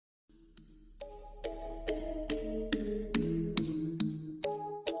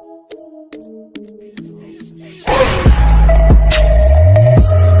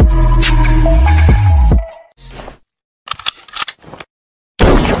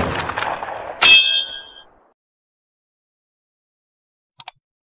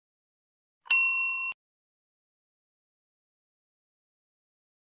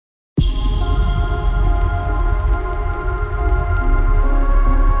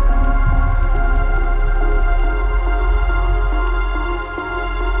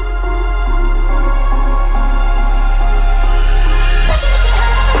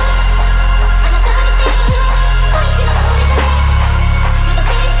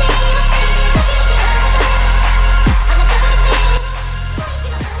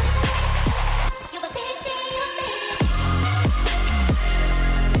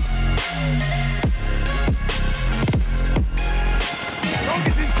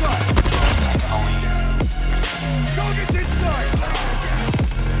sight. Target's in sight.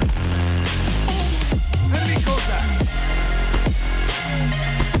 Enemy contact.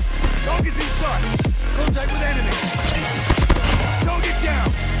 Target's in sight. Contact with enemy. Target down.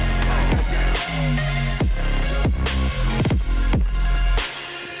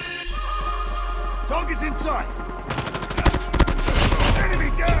 Target's in sight. Enemy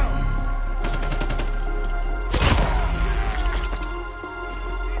down.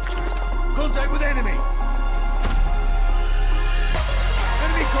 Contact with enemy.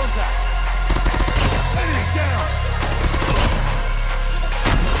 Enemy contact. Enemy down.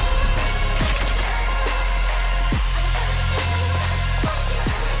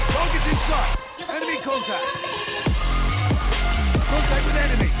 Target's in sight. Enemy contact. Contact with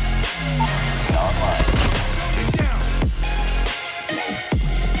enemy. Online. Target down.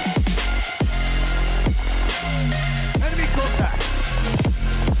 Enemy contact.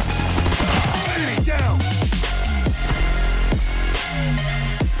 Enemy down.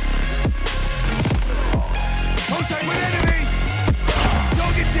 Contact with enemy.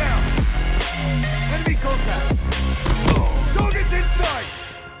 Target down. Enemy contact. Target's in sight.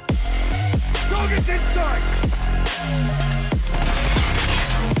 Target's in sight.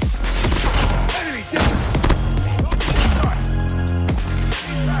 Enemy down. Target's in sight.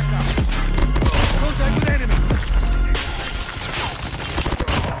 Need backup. Contact with enemy.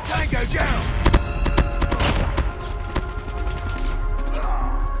 Tango down.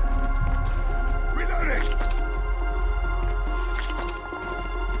 Reloading.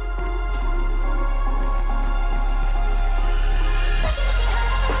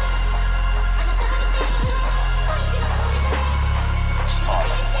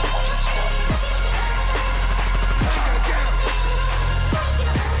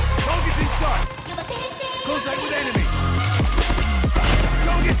 Contact with enemy.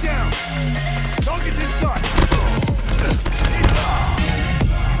 Target down. Target's in sight.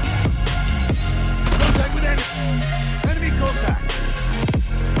 Contact with enemy. Enemy contact.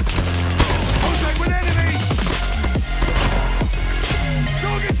 Contact with enemy.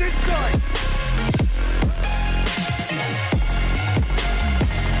 Target's in sight.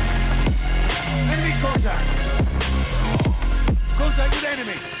 Enemy contact. Contact with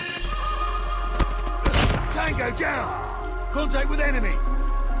enemy. Tango down! Contact with enemy!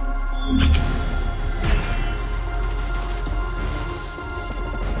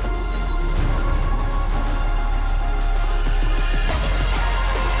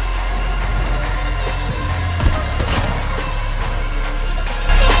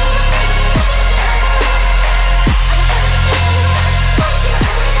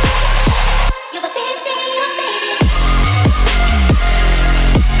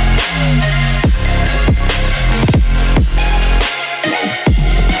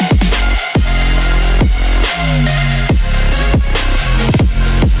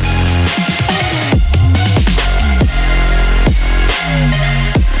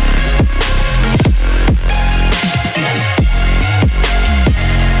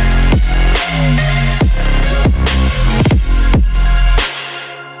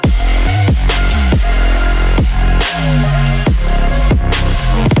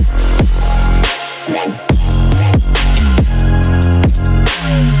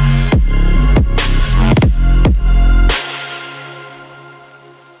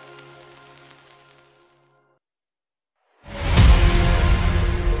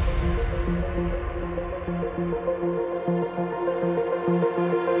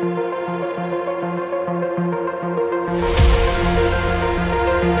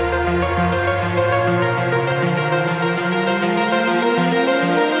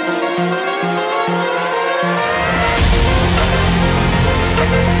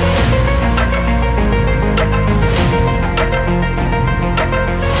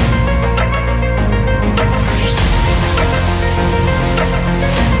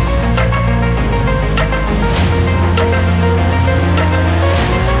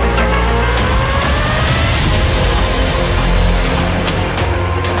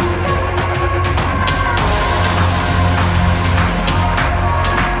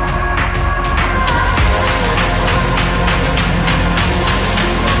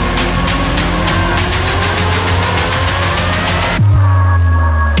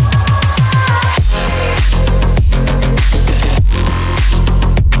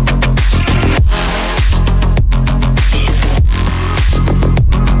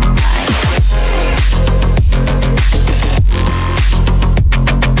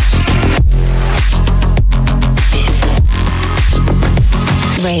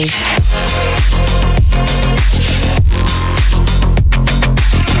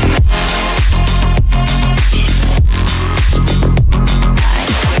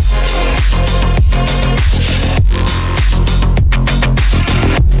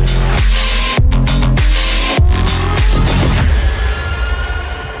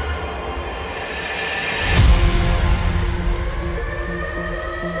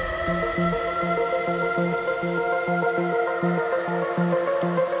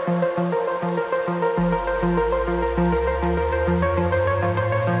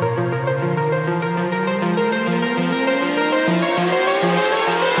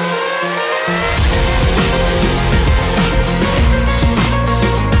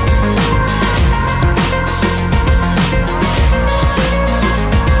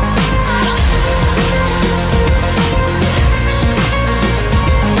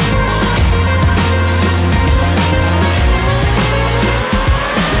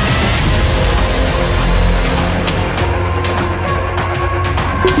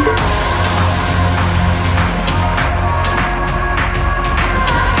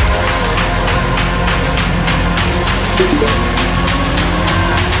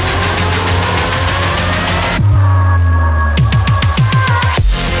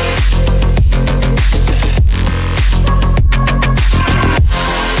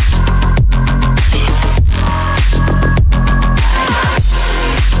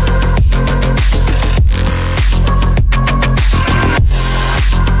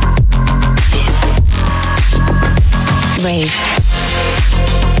 Rave.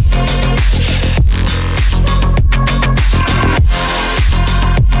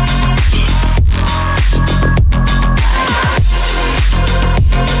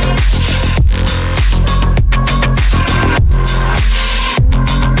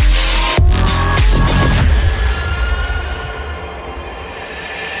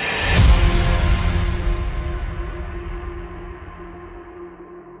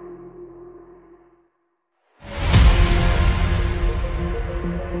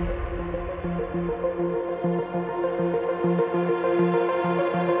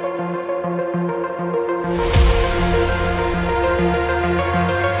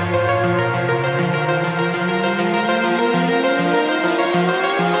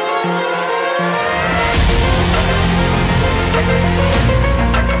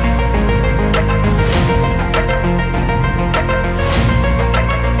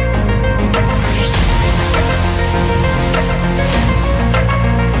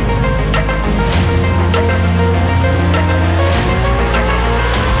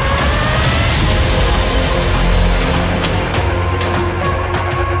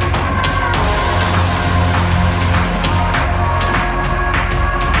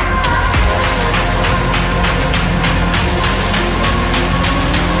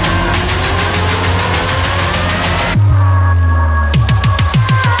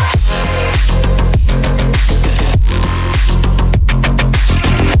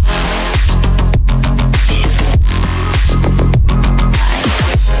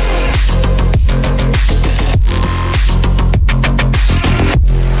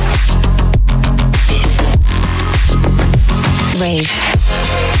 Rave.